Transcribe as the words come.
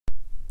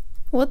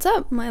What's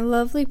up, my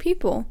lovely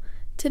people?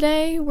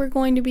 Today we're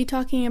going to be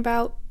talking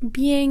about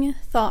being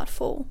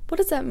thoughtful. What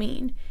does that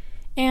mean?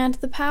 And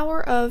the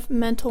power of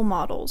mental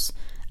models.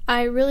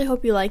 I really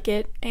hope you like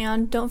it,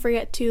 and don't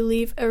forget to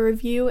leave a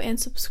review and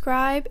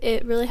subscribe.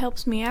 It really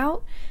helps me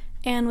out.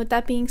 And with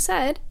that being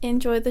said,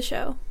 enjoy the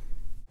show.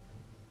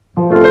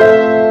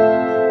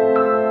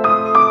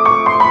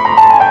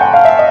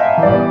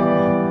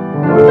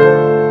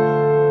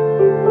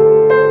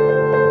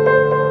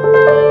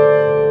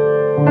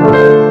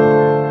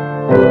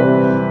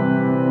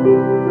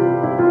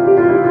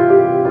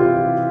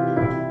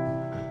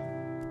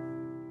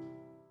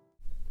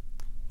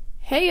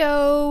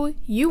 Heyo,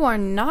 you are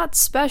not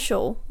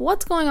special.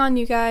 What's going on,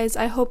 you guys?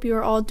 I hope you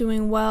are all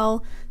doing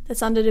well. That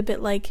sounded a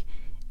bit like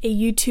a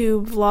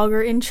YouTube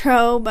vlogger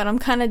intro, but I'm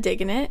kind of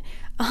digging it.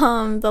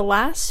 The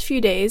last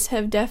few days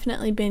have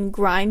definitely been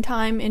grind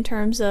time in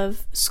terms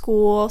of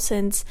school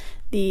since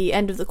the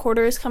end of the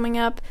quarter is coming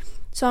up.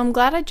 So I'm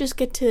glad I just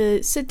get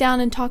to sit down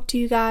and talk to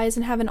you guys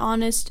and have an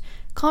honest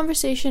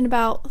conversation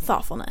about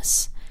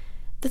thoughtfulness.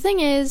 The thing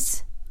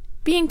is,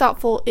 being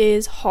thoughtful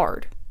is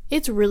hard.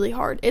 It's really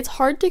hard. It's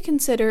hard to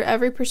consider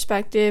every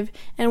perspective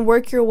and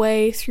work your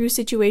way through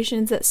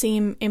situations that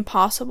seem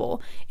impossible.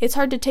 It's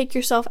hard to take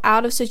yourself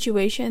out of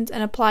situations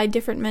and apply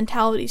different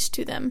mentalities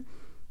to them.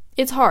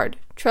 It's hard.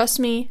 Trust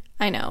me,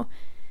 I know.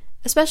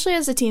 Especially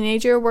as a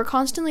teenager, we're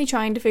constantly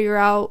trying to figure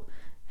out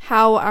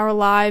how our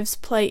lives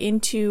play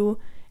into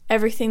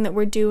everything that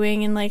we're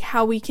doing and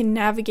how we can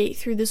navigate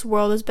through this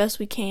world as best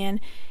we can.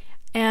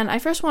 And I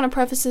first want to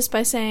preface this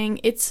by saying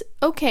it's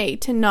okay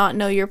to not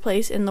know your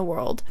place in the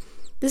world.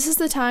 This is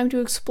the time to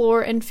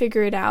explore and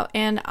figure it out,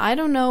 and I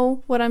don't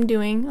know what I'm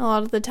doing a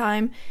lot of the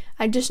time.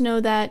 I just know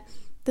that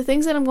the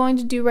things that I'm going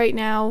to do right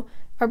now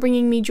are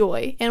bringing me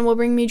joy and will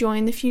bring me joy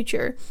in the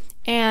future.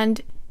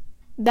 And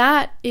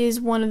that is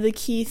one of the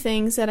key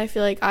things that I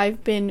feel like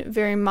I've been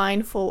very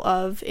mindful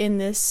of in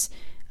this,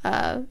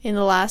 in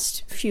the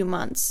last few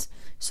months.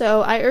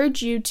 So I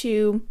urge you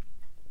to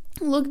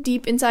look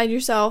deep inside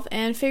yourself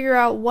and figure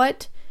out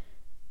what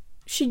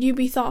should you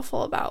be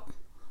thoughtful about.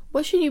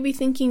 What should you be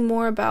thinking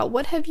more about?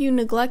 What have you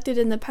neglected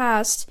in the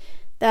past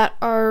that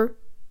are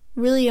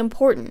really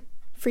important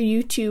for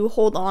you to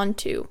hold on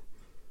to?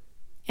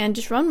 And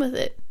just run with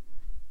it.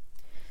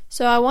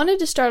 So I wanted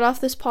to start off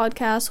this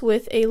podcast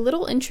with a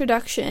little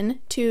introduction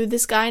to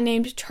this guy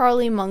named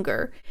Charlie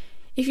Munger.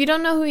 If you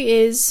don't know who he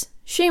is,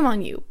 shame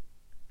on you.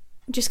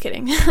 Just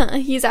kidding.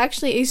 He's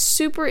actually a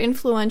super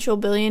influential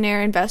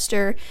billionaire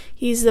investor.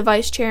 He's the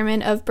vice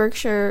chairman of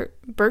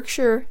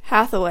Berkshire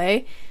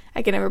Hathaway.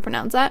 I can never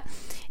pronounce that.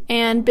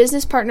 And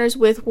business partners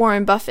with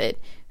Warren Buffett,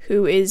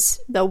 who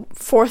is the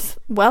fourth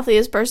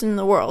wealthiest person in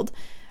the world.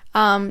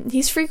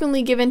 He's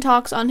frequently given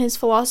talks on his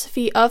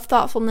philosophy of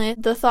thoughtfulness,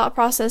 the thought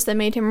process that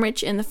made him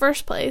rich in the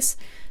first place.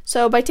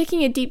 So by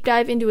taking a deep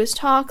dive into his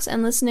talks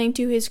and listening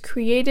to his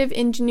creative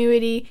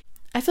ingenuity,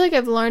 I feel like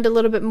I've learned a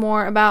little bit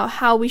more about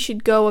how we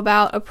should go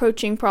about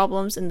approaching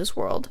problems in this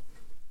world.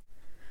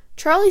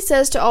 Charlie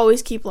says to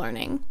always keep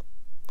learning.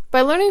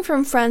 By learning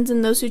from friends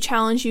and those who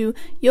challenge you,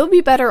 you'll be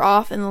better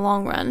off in the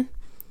long run.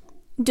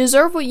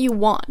 Deserve what you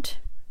want.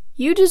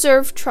 You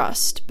deserve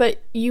trust,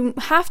 but you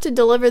have to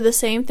deliver the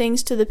same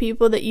things to the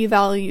people that you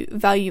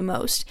value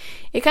most.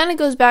 It kind of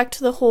goes back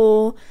to the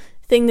whole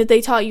thing that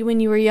they taught you when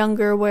you were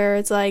younger, where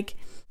it's like,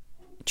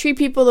 treat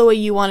people the way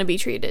you want to be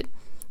treated.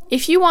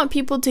 If you want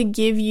people to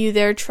give you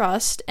their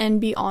trust and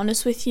be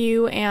honest with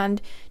you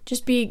and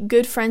just be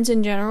good friends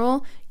in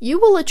general, you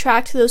will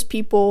attract those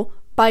people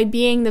by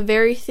being the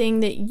very thing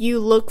that you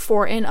look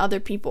for in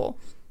other people.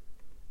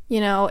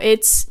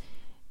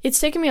 It's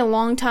taken me a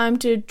long time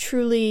to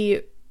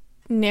truly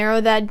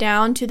narrow that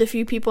down to the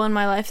few people in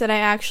my life that I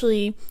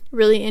actually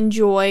really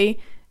enjoy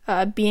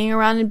being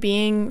around and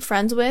being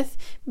friends with,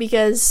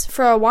 because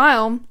for a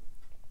while,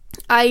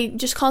 I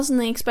just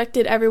constantly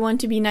expected everyone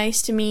to be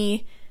nice to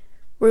me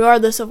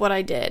regardless of what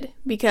I did,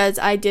 because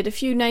I did a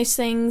few nice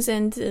things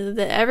and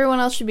that everyone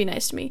else should be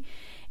nice to me.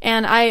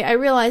 And I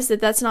realized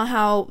that that's not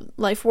how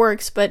life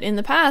works, but in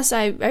the past,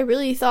 I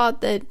really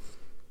thought that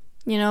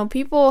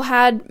people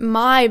had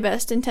my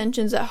best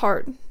intentions at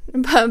heart.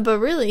 But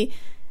really,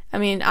 I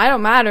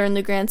don't matter in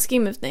the grand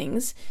scheme of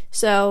things.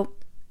 So,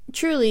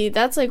 truly,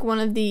 that's one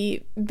of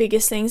the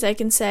biggest things I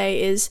can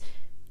say is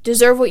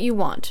deserve what you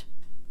want.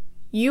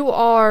 You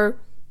are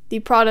the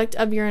product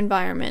of your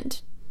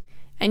environment.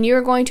 And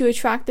you're going to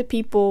attract the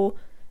people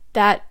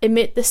that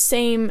emit the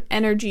same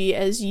energy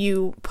as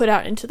you put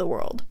out into the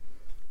world.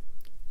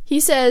 He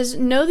says,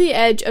 know the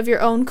edge of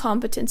your own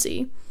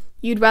competency.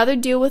 You'd rather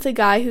deal with a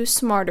guy who's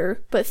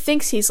smarter, but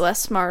thinks he's less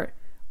smart,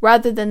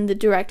 rather than the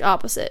direct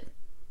opposite.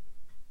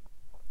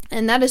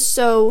 And that is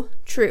so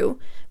true.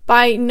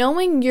 By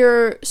knowing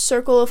your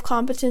circle of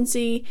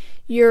competency,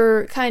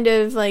 your kind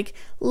of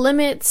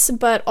limits,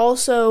 but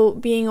also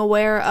being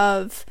aware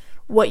of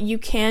what you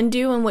can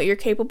do and what you're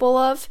capable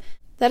of,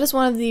 that is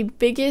one of the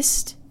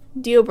biggest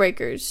deal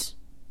breakers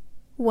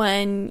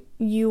when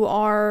you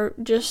are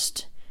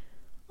just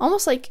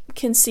almost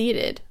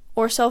conceited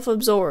or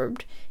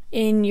self-absorbed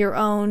in your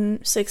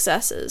own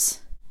successes.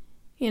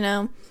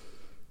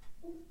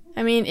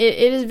 I mean, it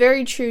is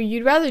very true.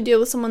 You'd rather deal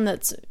with someone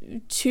that's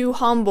too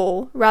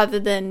humble rather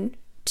than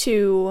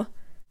too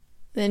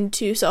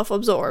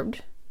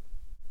self-absorbed.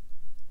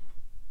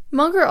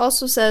 Munger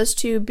also says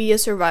to be a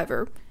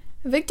survivor.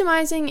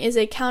 Victimizing is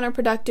a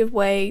counterproductive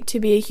way to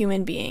be a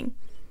human being.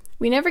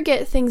 We never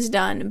get things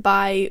done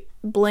by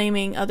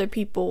blaming other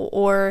people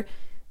or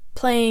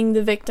playing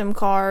the victim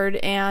card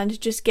and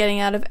just getting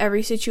out of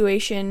every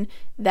situation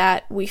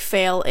that we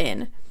fail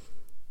in.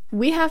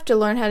 We have to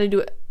learn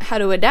how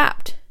to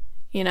adapt,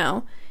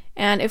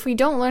 and if we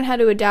don't learn how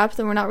to adapt,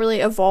 then we're not really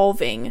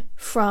evolving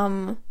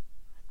from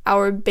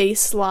our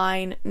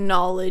baseline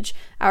knowledge,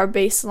 our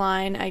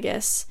baseline, I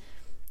guess,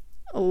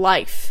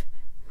 life.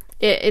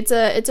 It's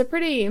a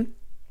pretty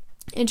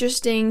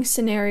interesting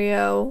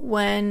scenario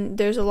when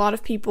there's a lot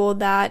of people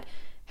that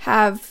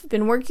have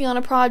been working on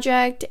a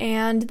project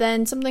and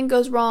then something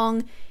goes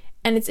wrong,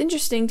 and it's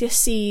interesting to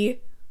see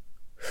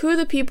who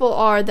the people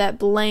are that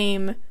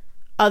blame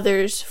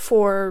others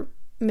for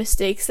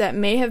mistakes that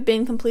may have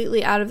been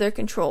completely out of their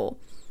control.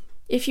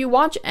 If you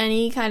watch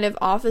any kind of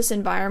office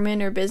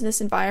environment or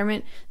business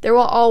environment, there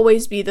will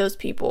always be those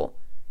people.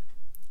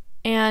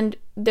 And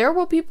there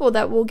will be people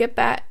that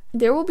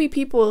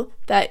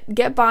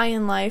get by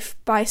in life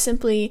by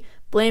simply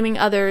blaming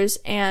others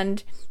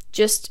and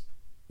just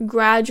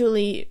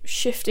gradually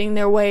shifting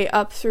their way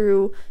up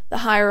through the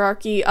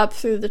hierarchy, up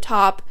through the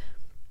top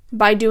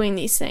by doing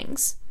these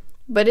things.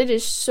 But it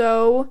is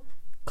so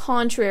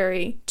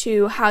contrary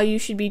to how you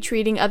should be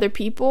treating other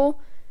people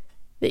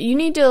that you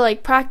need to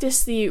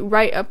practice the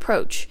right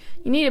approach.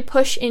 You need to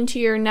push into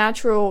your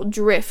natural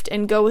drift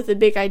and go with the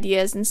big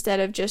ideas instead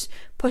of just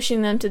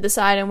pushing them to the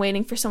side and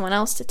waiting for someone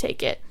else to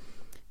take it.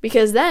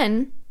 Because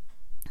then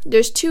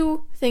there's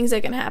two things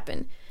that can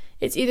happen.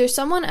 It's either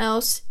someone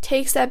else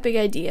takes that big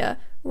idea,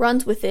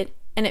 runs with it,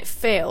 and it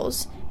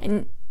fails,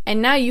 and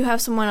now you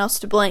have someone else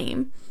to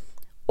blame.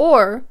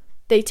 Or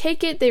they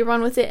take it, they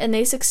run with it, and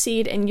they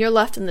succeed, and you're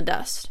left in the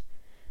dust.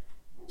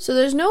 So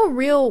there's no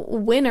real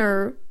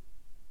winner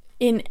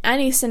in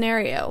any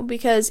scenario,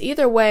 because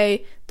either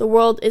way, the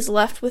world is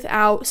left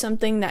without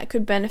something that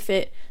could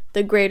benefit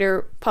the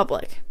greater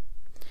public.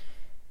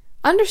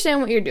 Understand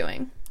what you're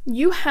doing.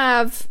 You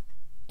have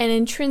an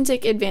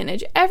intrinsic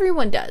advantage,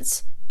 everyone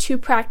does, to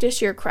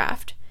practice your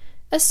craft,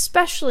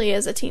 especially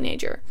as a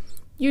teenager.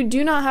 You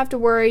do not have to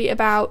worry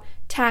about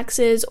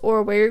taxes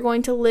or where you're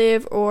going to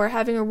live or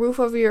having a roof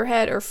over your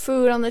head or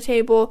food on the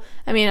table.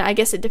 I mean, I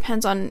guess it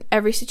depends on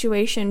every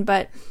situation,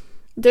 but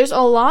there's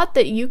a lot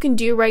that you can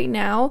do right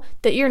now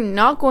that you're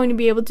not going to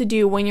be able to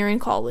do when you're in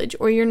college,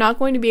 or you're not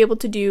going to be able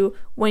to do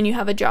when you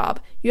have a job.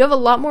 You have a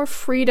lot more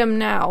freedom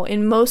now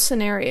in most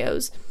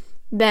scenarios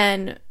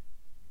than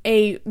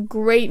a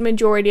great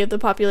majority of the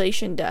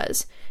population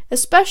does,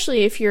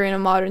 especially if you're in a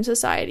modern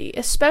society,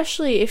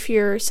 especially if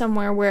you're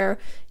somewhere where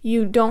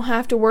you don't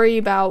have to worry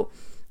about,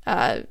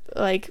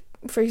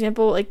 for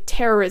example,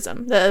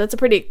 terrorism. That's a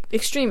pretty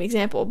extreme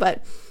example,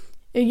 but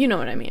you know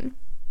what I mean.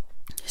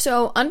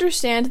 So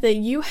understand that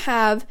you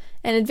have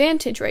an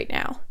advantage right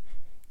now.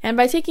 And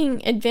by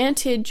taking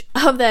advantage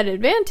of that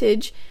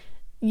advantage,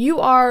 you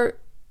are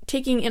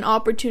taking an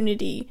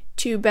opportunity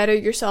to better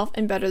yourself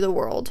and better the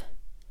world.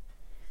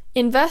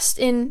 Invest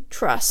in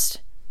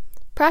trust.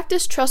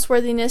 Practice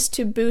trustworthiness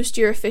to boost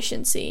your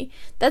efficiency.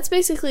 That's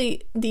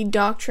basically the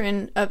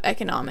doctrine of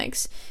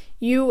economics.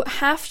 You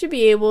have to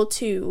be able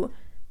to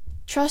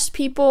trust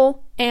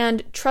people,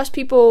 and trust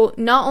people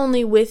not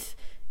only with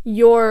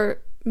your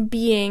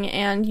being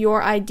and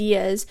your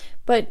ideas,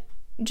 but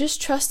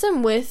just trust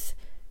them with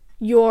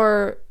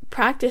your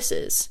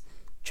practices.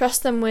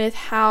 Trust them with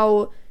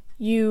how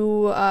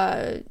you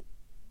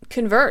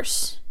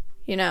converse,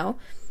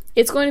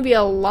 It's going to be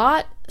a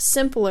lot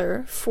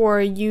simpler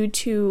for you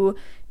to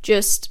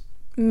just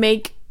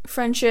make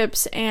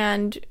friendships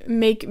and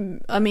make,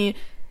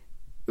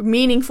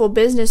 meaningful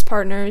business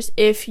partners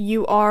if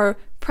you are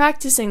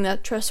practicing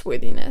that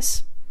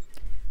trustworthiness.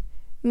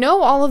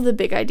 Know all of the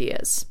big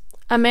ideas.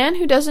 A man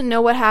who doesn't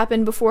know what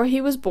happened before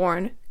he was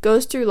born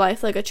goes through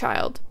life like a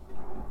child.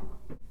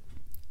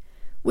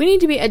 We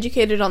need to be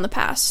educated on the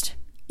past.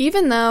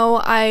 Even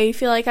though I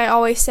feel like I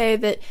always say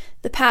that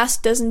the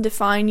past doesn't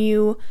define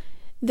you,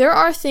 there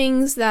are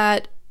things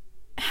that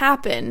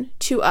happen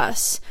to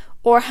us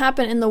or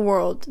happen in the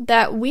world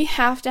that we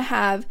have to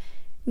have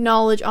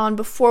knowledge on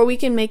before we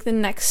can make the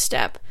next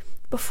step,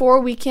 before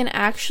we can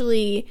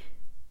actually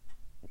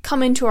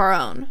come into our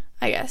own,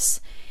 I guess.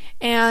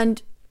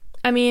 And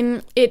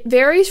it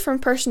varies from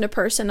person to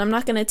person. I'm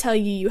not going to tell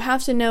you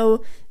have to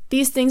know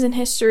these things in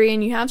history,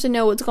 and you have to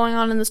know what's going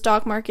on in the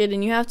stock market,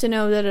 and you have to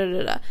know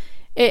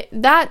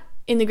that,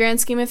 in the grand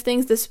scheme of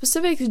things, the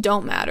specifics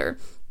don't matter,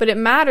 but it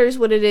matters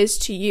what it is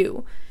to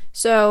you.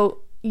 So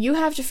you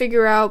have to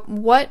figure out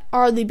what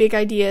are the big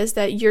ideas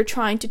that you're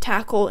trying to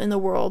tackle in the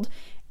world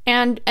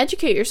and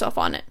educate yourself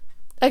on it.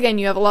 Again,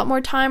 you have a lot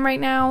more time right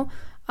now.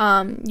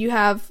 You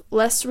have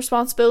less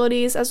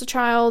responsibilities as a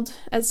child,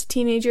 as a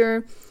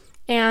teenager,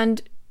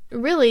 and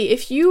really,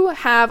 if you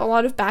have a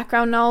lot of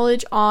background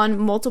knowledge on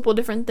multiple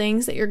different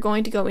things that you're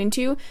going to go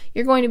into,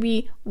 you're going to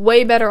be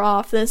way better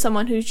off than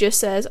someone who just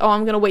says, oh,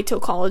 I'm going to wait till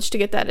college to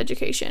get that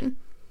education.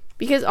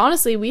 Because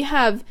honestly, we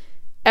have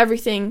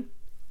everything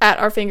at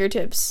our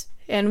fingertips,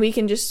 and we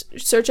can just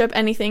search up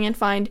anything and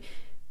find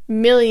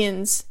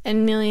millions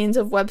and millions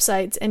of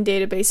websites and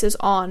databases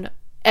on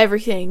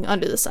everything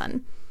under the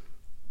sun.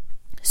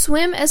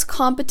 Swim as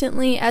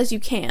competently as you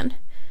can.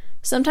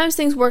 Sometimes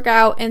things work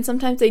out and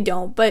sometimes they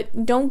don't,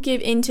 but don't give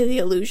in to the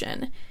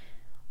illusion.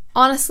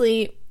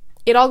 Honestly,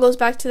 it all goes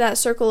back to that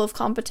circle of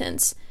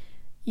competence.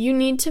 You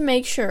need to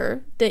make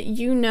sure that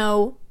you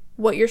know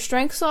what your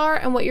strengths are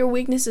and what your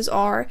weaknesses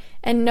are,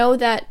 and know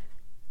that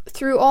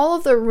through all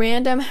of the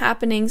random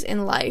happenings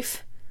in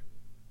life,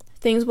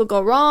 things will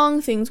go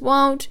wrong, things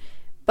won't,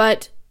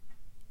 but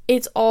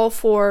it's all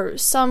for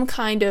some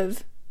kind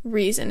of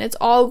reason. It's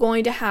all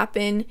going to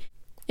happen.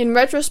 In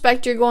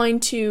retrospect, you're going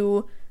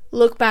to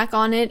look back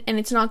on it, and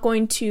it's not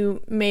going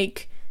to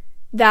make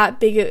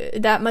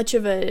that much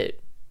of a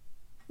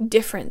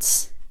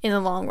difference in the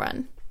long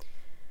run.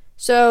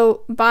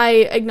 So by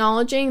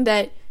acknowledging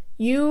that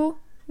you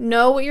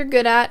know what you're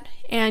good at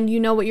and you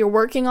know what you're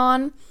working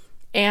on,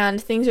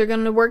 and things are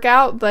going to work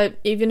out, but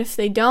even if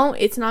they don't,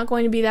 it's not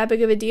going to be that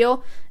big of a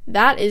deal.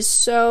 That is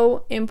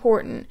so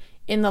important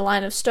in the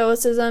line of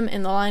stoicism,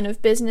 in the line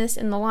of business,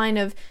 in the line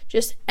of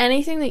just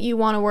anything that you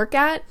want to work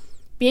at.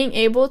 Being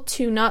able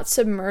to not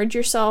submerge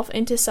yourself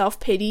into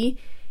self-pity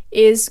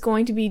is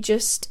going to be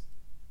just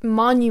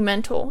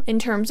monumental in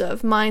terms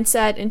of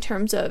mindset, in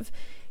terms of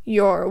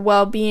your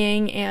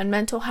well-being and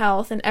mental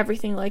health and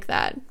everything like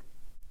that.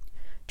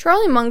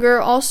 Charlie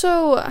Munger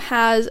also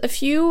has a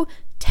few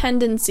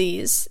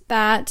tendencies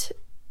that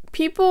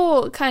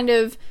people kind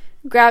of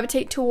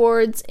gravitate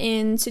towards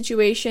in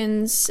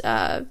situations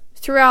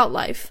throughout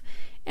life.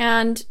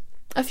 And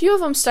a few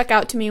of them stuck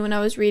out to me when I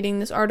was reading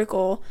this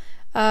article.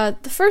 The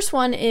first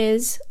one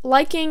is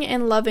liking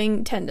and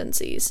loving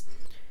tendencies.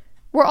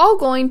 We're all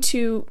going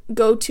to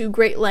go to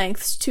great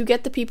lengths to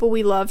get the people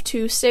we love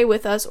to stay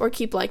with us or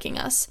keep liking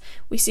us.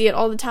 We see it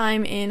all the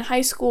time in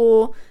high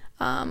school,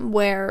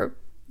 where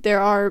there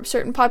are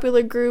certain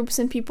popular groups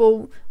and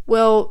people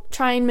will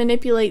try and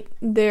manipulate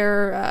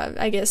their,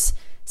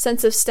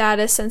 sense of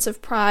status, sense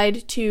of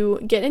pride to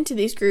get into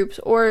these groups,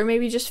 or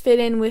maybe just fit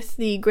in with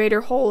the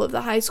greater whole of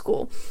the high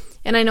school.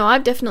 And I know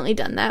I've definitely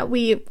done that.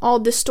 We all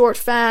distort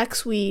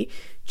facts, we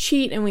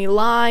cheat and we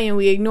lie, and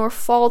we ignore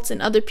faults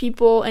in other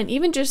people, and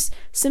even just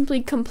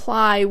simply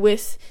comply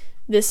with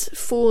this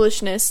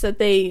foolishness that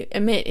they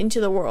emit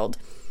into the world.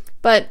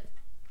 But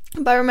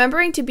by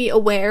remembering to be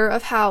aware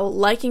of how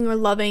liking or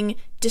loving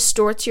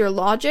distorts your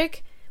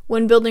logic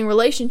when building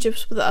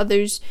relationships with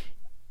others,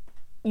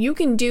 you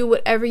can do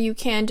whatever you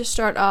can to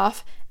start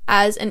off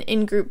as an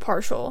in-group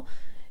partial.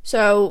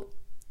 So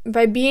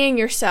by being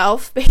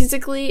yourself,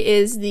 basically,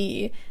 is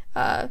the,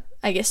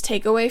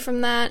 takeaway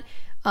from that.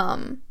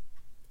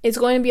 It's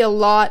going to be a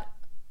lot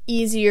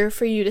easier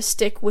for you to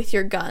stick with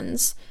your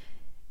guns.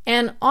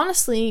 And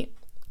honestly,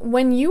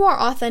 when you are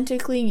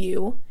authentically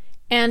you,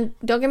 and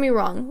don't get me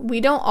wrong, we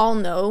don't all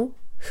know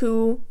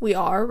who we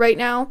are right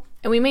now,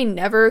 and we may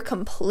never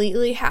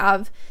completely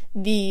have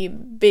the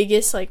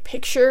biggest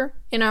picture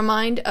in our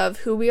mind of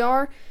who we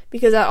are,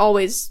 because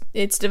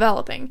it's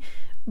developing.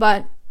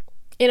 But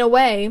in a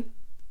way,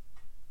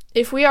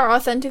 if we are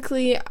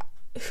authentically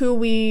who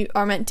we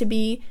are meant to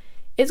be,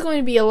 it's going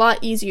to be a lot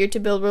easier to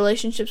build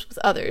relationships with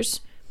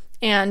others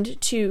and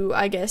to,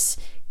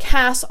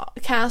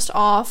 cast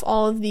off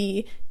all of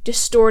the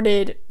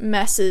distorted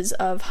messes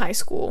of high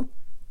school.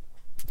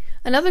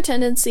 Another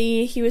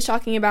tendency he was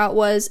talking about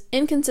was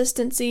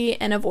inconsistency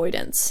and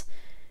avoidance.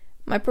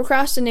 My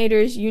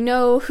procrastinators, you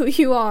know who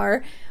you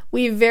are.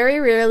 We very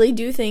rarely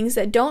do things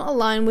that don't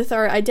align with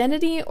our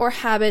identity or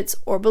habits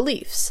or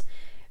beliefs.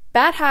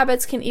 Bad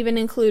habits can even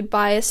include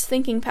biased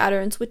thinking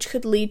patterns, which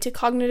could lead to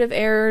cognitive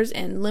errors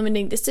and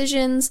limiting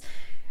decisions.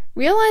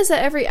 Realize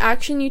that every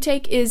action you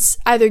take is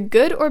either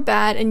good or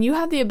bad, and you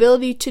have the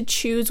ability to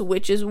choose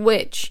which is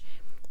which.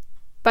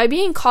 By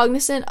being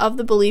cognizant of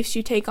the beliefs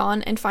you take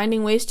on and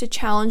finding ways to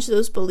challenge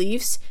those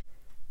beliefs,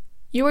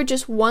 you are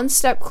just one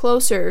step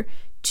closer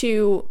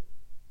to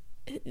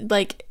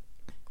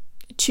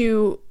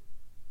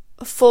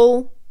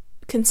full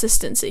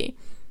consistency.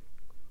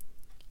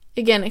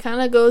 Again, it kind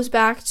of goes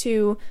back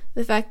to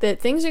the fact that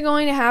things are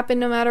going to happen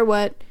no matter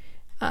what,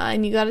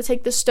 and you got to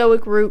take the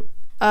stoic route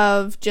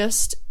of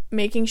just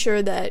making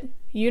sure that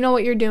you know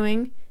what you're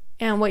doing,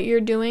 and what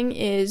you're doing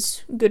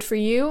is good for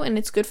you, and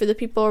it's good for the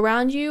people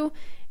around you,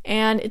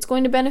 and it's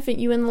going to benefit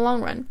you in the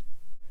long run.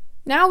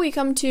 Now we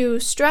come to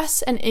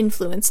stress and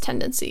influence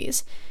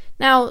tendencies.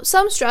 Now,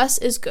 some stress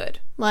is good,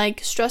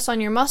 like stress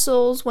on your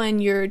muscles when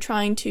you're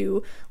trying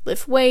to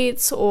lift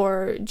weights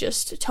or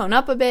just tone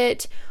up a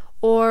bit,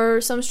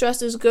 or some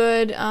stress is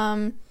good,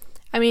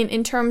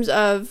 in terms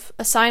of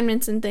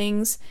assignments and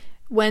things.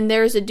 When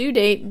there's a due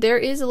date, there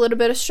is a little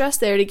bit of stress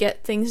there to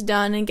get things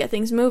done and get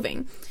things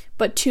moving.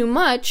 but too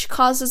much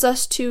causes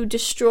us to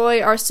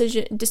destroy our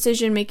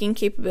decision-making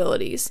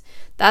capabilities.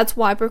 That's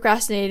why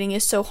procrastinating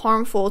is so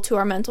harmful to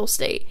our mental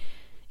state.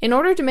 In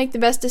order to make the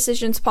best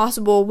decisions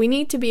possible, we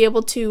need to be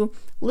able to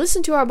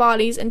listen to our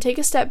bodies and take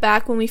a step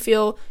back when we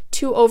feel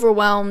too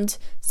overwhelmed,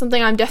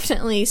 something I'm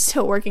definitely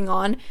still working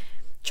on.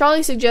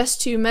 Charlie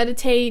suggests to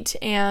meditate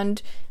and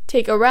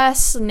take a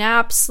rest,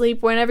 nap,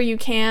 sleep whenever you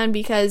can,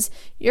 because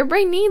your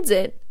brain needs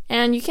it,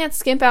 and you can't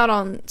skimp out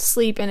on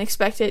sleep and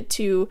expect it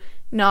to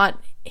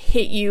not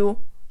hit you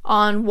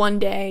on one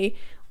day,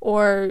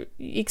 or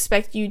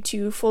expect you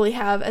to fully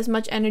have as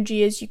much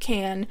energy as you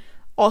can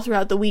all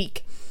throughout the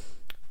week.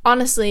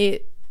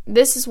 Honestly,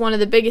 this is one of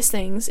the biggest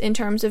things in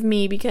terms of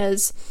me,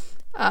 because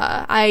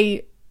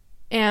I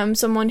am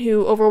someone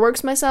who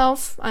overworks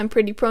myself. I'm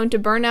pretty prone to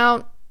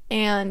burnout,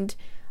 and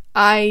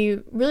I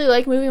really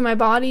like moving my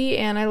body,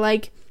 and I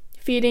like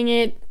feeding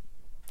it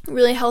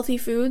really healthy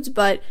foods,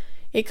 but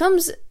there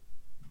comes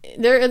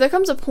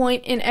a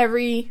point in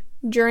every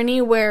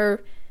journey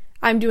where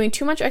I'm doing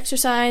too much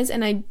exercise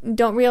and I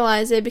don't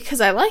realize it because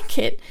I like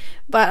it,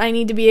 but I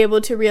need to be able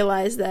to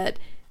realize that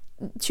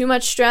too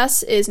much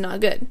stress is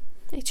not good.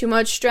 Too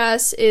much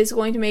stress is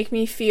going to make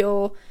me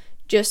feel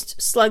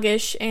just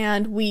sluggish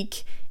and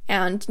weak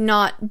and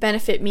not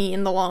benefit me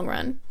in the long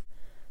run.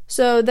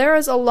 So there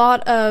is a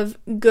lot of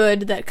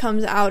good that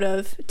comes out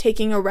of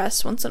taking a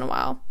rest once in a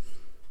while.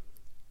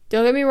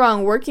 Don't get me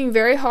wrong, working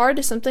very hard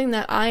is something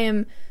that I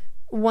am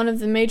one of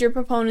the major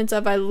proponents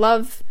of. I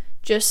love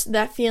just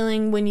that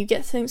feeling when you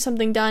get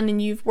something done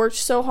and you've worked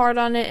so hard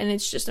on it and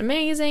it's just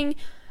amazing,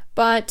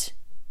 but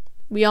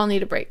we all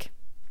need a break.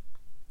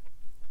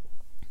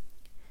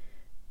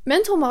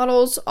 Mental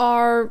models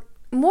are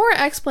more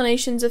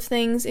explanations of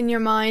things in your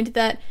mind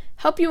that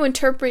help you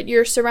interpret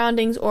your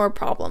surroundings or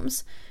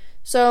problems.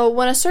 So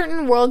when a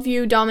certain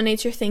worldview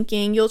dominates your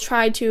thinking, you'll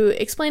try to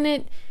explain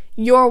it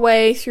your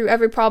way through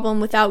every problem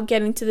without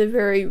getting to the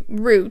very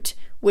root,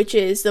 which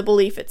is the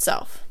belief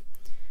itself.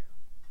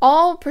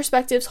 All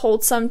perspectives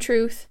hold some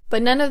truth,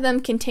 but none of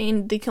them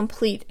contain the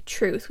complete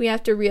truth. We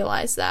have to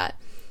realize that.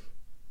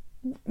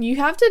 You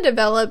have to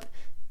develop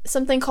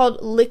something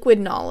called liquid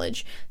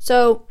knowledge.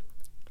 So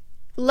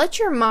let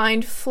your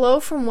mind flow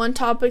from one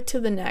topic to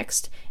the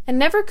next and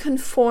never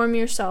conform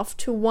yourself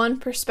to one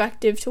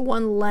perspective, to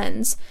one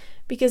lens,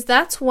 because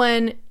that's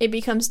when it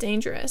becomes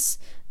dangerous.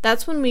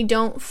 That's when we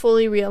don't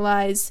fully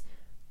realize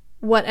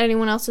what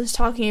anyone else is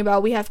talking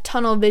about. We have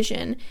tunnel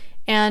vision,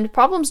 and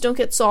problems don't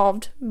get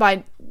solved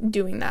by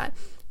doing that.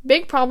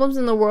 Big problems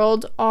in the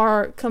world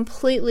are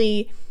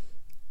completely,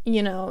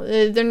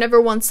 they're never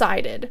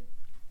one-sided.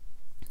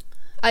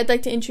 I'd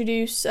like to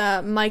introduce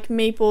Mike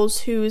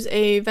Maples, who's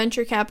a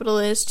venture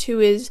capitalist who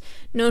is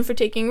known for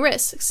taking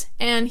risks.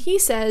 And he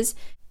says,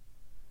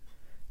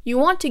 you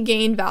want to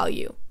gain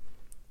value.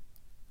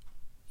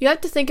 You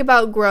have to think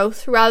about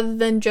growth rather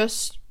than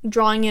just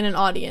drawing in an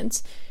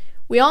audience.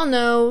 We all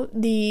know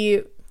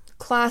the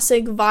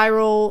classic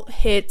viral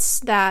hits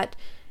that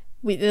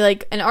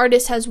an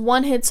artist has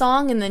one hit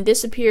song and then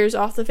disappears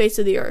off the face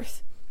of the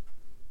earth.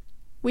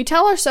 We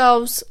tell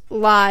ourselves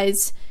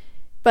lies,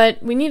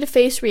 but we need to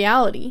face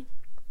reality.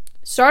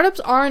 Startups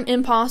aren't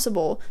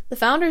impossible. The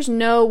founders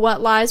know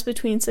what lies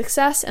between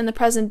success and the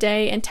present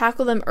day and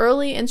tackle them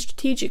early and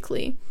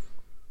strategically.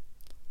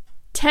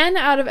 10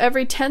 out of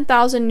every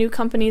 10,000 new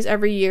companies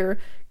every year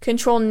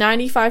control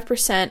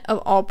 95%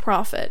 of all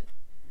profit.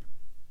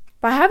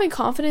 By having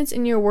confidence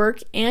in your work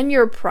and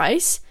your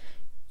price,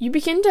 you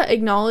begin to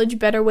acknowledge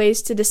better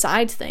ways to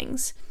decide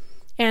things.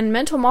 And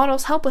mental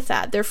models help with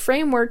that. They're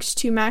frameworks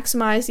to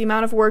maximize the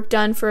amount of work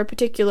done for a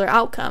particular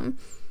outcome.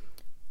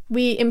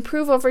 We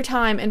improve over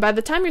time, and by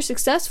the time you're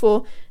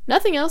successful,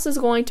 nothing else is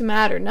going to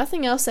matter.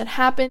 Nothing else that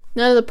happened,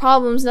 none of the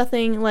problems,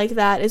 nothing like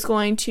that is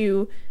going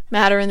to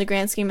matter in the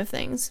grand scheme of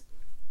things.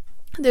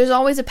 There's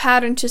always a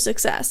pattern to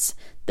success.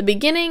 The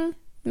beginning,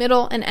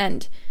 middle, and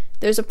end.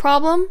 There's a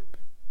problem,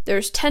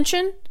 there's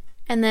tension,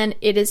 and then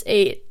it is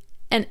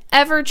an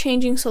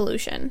ever-changing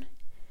solution.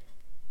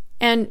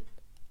 And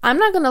I'm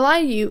not going to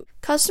lie to you,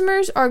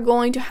 customers are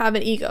going to have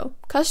an ego.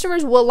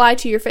 Customers will lie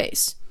to your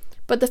face,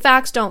 but the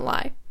facts don't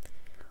lie.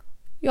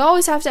 You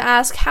always have to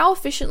ask, how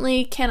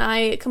efficiently can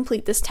I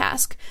complete this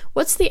task?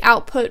 What's the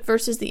output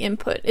versus the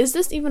input? Is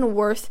this even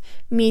worth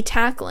me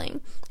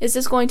tackling? Is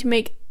this going to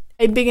make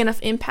a big enough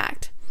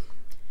impact?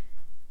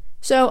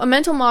 So a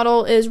mental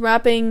model is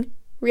wrapping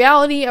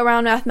reality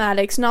around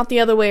mathematics, not the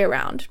other way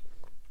around.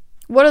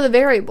 What are the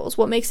variables?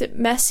 What makes it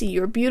messy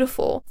or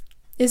beautiful?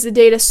 Is the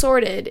data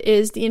sorted?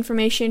 Is the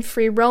information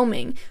free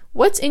roaming?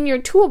 What's in your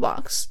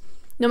toolbox?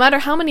 No matter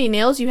how many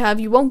nails you have,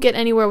 you won't get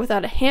anywhere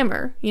without a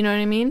hammer. You know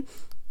what I mean?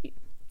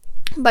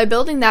 By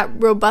building that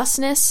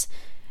robustness,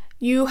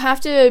 you have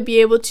to be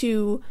able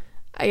to,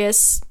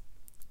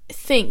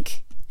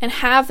 think and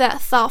have that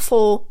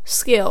thoughtful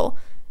skill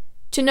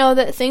to know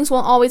that things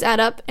won't always add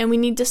up and we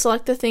need to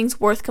select the things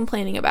worth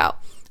complaining about.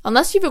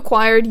 Unless you've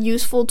acquired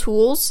useful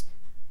tools,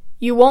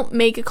 you won't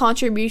make a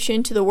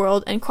contribution to the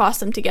world and cross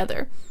them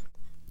together.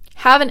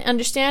 Have an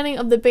understanding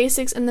of the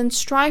basics and then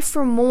strive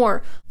for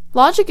more.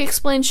 Logic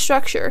explains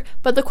structure,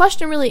 but the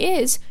question really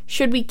is,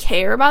 should we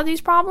care about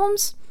these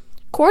problems?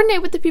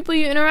 Coordinate with the people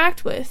you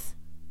interact with.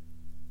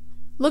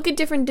 Look at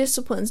different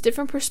disciplines,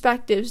 different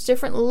perspectives,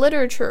 different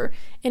literature,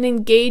 and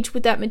engage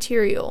with that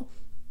material.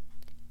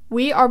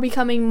 We are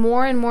becoming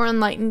more and more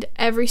enlightened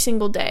every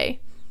single day.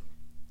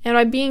 And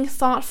by being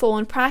thoughtful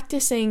and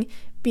practicing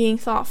being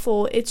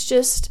thoughtful, it's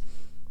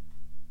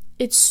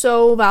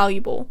so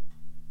valuable.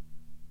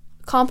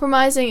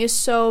 Compromising is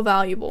so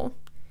valuable.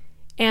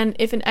 And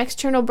if an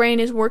external brain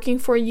is working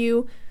for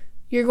you,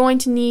 you're going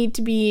to need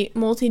to be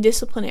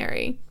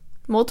multidisciplinary,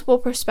 multiple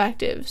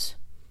perspectives.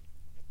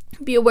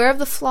 Be aware of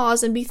the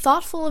flaws and be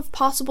thoughtful of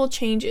possible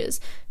changes.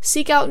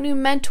 Seek out new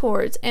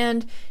mentors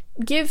and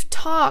give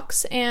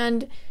talks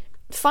and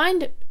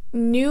find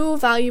new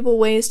valuable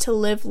ways to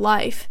live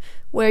life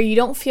where you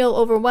don't feel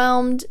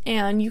overwhelmed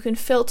and you can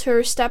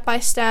filter step by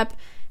step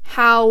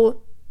how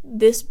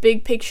this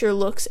big picture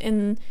looks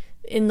in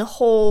the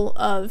whole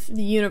of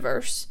the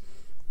universe.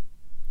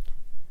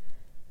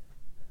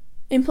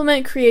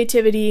 Implement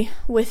creativity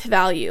with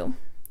value.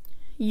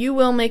 You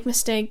will make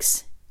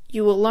mistakes,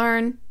 you will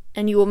learn,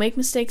 and you will make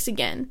mistakes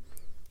again.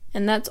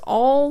 And that's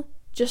all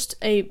just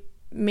a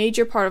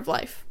major part of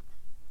life.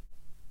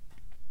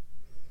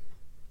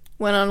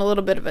 Went on a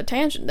little bit of a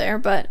tangent there,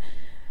 but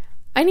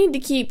I need to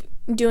keep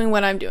doing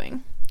what I'm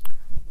doing,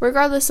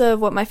 regardless of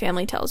what my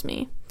family tells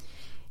me.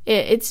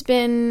 It's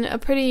been a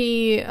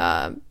pretty,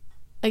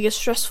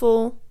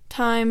 stressful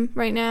time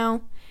right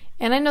now,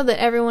 and I know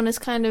that everyone is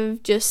kind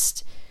of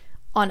just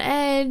on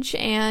edge,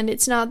 and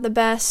it's not the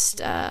best,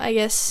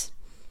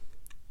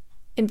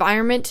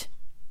 environment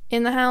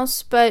in the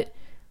house, but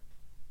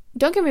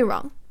don't get me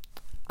wrong.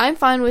 I'm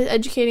fine with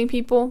educating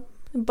people,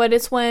 but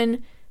it's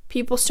when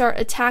people start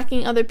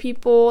attacking other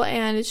people,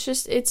 and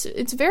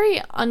it's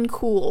very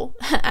uncool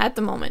at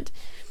the moment.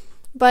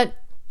 But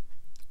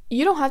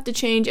you don't have to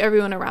change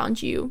everyone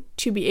around you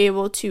to be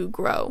able to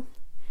grow.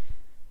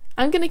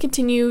 I'm going to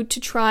continue to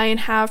try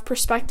and have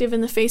perspective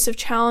in the face of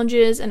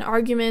challenges and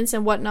arguments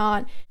and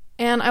whatnot,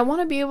 and I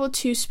want to be able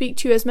to speak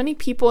to as many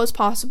people as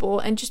possible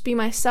and just be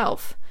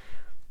myself.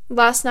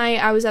 Last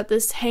night I was at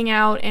this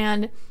hangout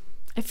and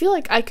I feel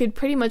like I could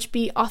pretty much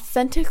be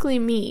authentically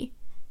me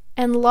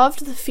and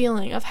loved the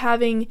feeling of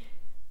having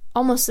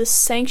almost this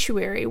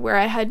sanctuary where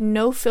I had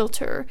no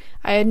filter,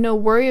 I had no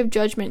worry of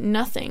judgment,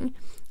 nothing.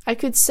 I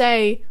could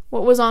say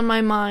what was on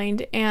my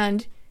mind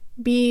and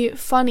be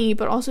funny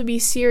but also be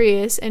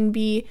serious and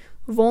be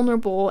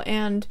vulnerable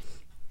and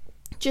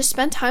just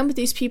spend time with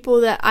these people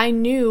that I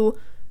knew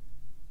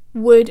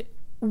would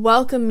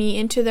welcome me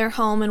into their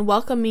home and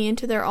welcome me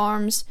into their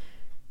arms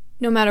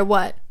no matter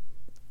what.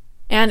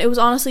 And it was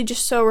honestly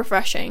just so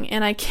refreshing,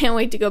 and I can't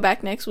wait to go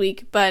back next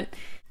week, but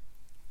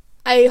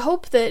I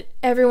hope that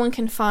everyone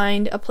can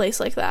find a place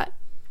like that,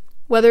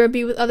 whether it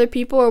be with other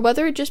people or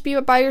whether it just be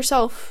by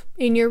yourself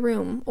in your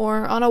room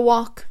or on a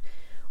walk,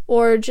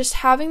 or just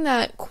having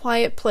that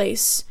quiet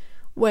place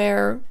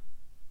where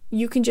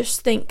you can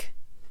just think.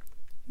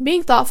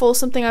 Being thoughtful is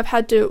something I've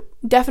had to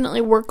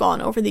definitely work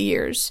on over the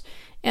years,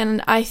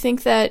 and I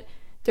think that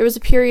there was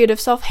a period of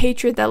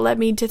self-hatred that led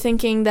me to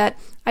thinking that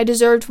I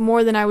deserved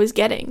more than I was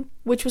getting,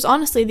 which was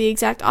honestly the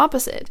exact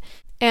opposite.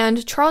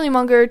 And Charlie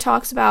Munger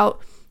talks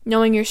about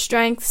knowing your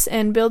strengths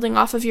and building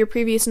off of your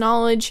previous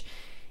knowledge,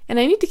 and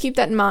I need to keep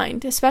that in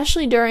mind,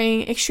 especially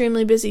during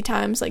extremely busy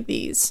times like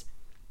these.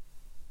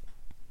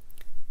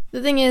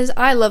 The thing is,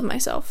 I love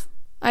myself.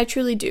 I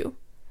truly do.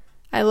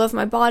 I love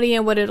my body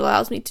and what it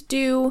allows me to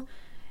do,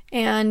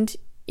 and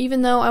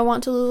even though I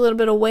want to lose a little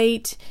bit of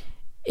weight,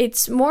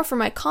 it's more for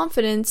my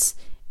confidence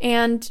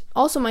and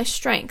also my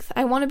strength.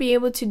 I want to be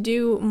able to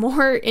do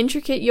more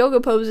intricate yoga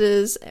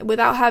poses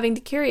without having to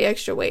carry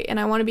extra weight, and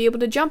I want to be able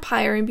to jump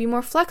higher and be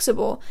more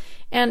flexible,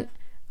 and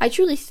I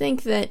truly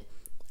think that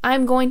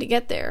I'm going to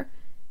get there.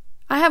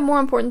 I have more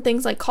important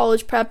things like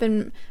college prep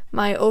and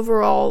my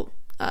overall,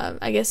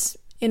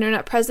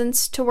 internet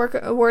presence to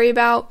worry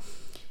about,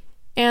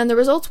 and the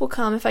results will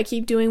come if I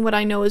keep doing what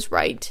I know is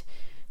right.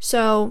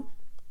 So,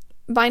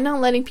 by not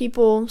letting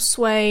people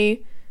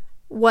sway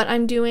what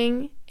I'm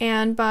doing,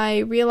 and by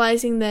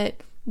realizing that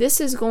this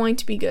is going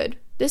to be good.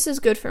 This is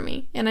good for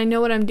me, and I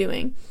know what I'm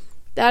doing.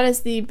 That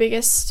is the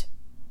biggest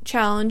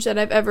challenge that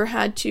I've ever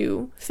had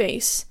to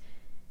face.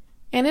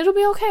 And it'll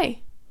be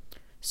okay.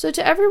 So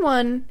to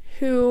everyone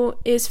who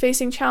is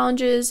facing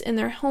challenges in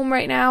their home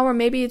right now, or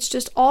maybe it's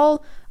just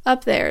all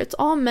up there, it's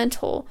all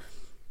mental,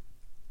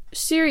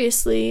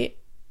 seriously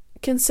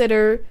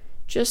consider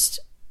just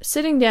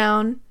sitting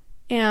down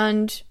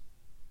and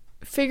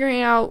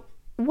figuring out,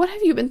 what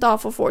have you been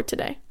thoughtful for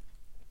today?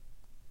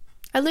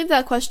 I leave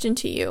that question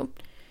to you.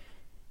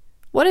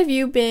 What have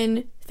you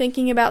been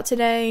thinking about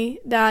today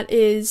that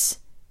is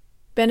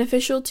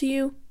beneficial to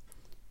you?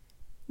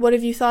 What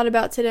have you thought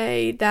about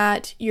today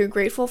that you're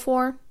grateful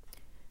for?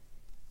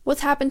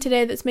 What's happened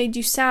today that's made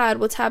you sad?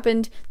 What's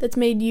happened that's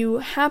made you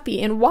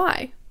happy, and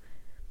why?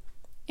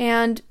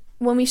 And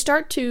when we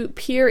start to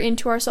peer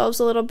into ourselves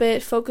a little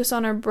bit, focus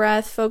on our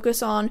breath,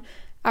 focus on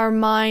our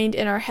mind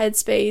and our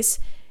headspace,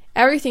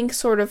 everything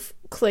sort of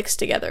clicks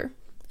together.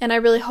 And I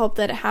really hope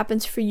that it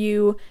happens for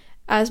you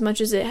as much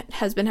as it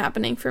has been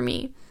happening for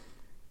me.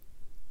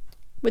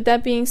 With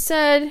that being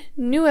said,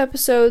 new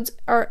episodes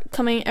are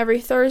coming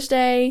every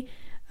Thursday.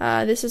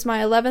 This is my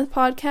 11th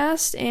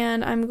podcast,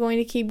 and I'm going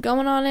to keep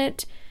going on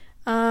it.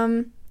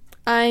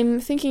 I'm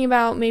thinking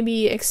about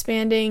maybe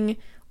expanding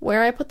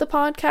where I put the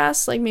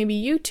podcast, like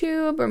maybe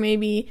YouTube, or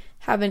maybe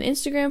have an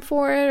Instagram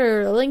for it,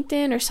 or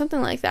LinkedIn, or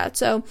something like that.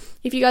 So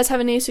if you guys have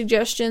any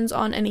suggestions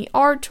on any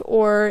art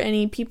or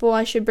any people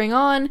I should bring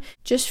on,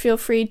 just feel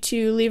free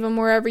to leave them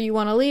wherever you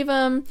want to leave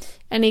them.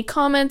 Any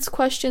comments,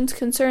 questions,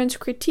 concerns,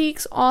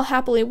 critiques, all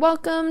happily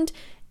welcomed.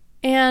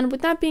 And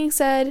with that being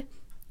said,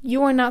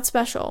 you are not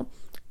special,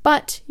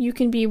 but you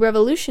can be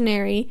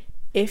revolutionary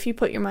if you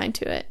put your mind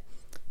to it.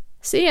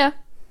 See ya!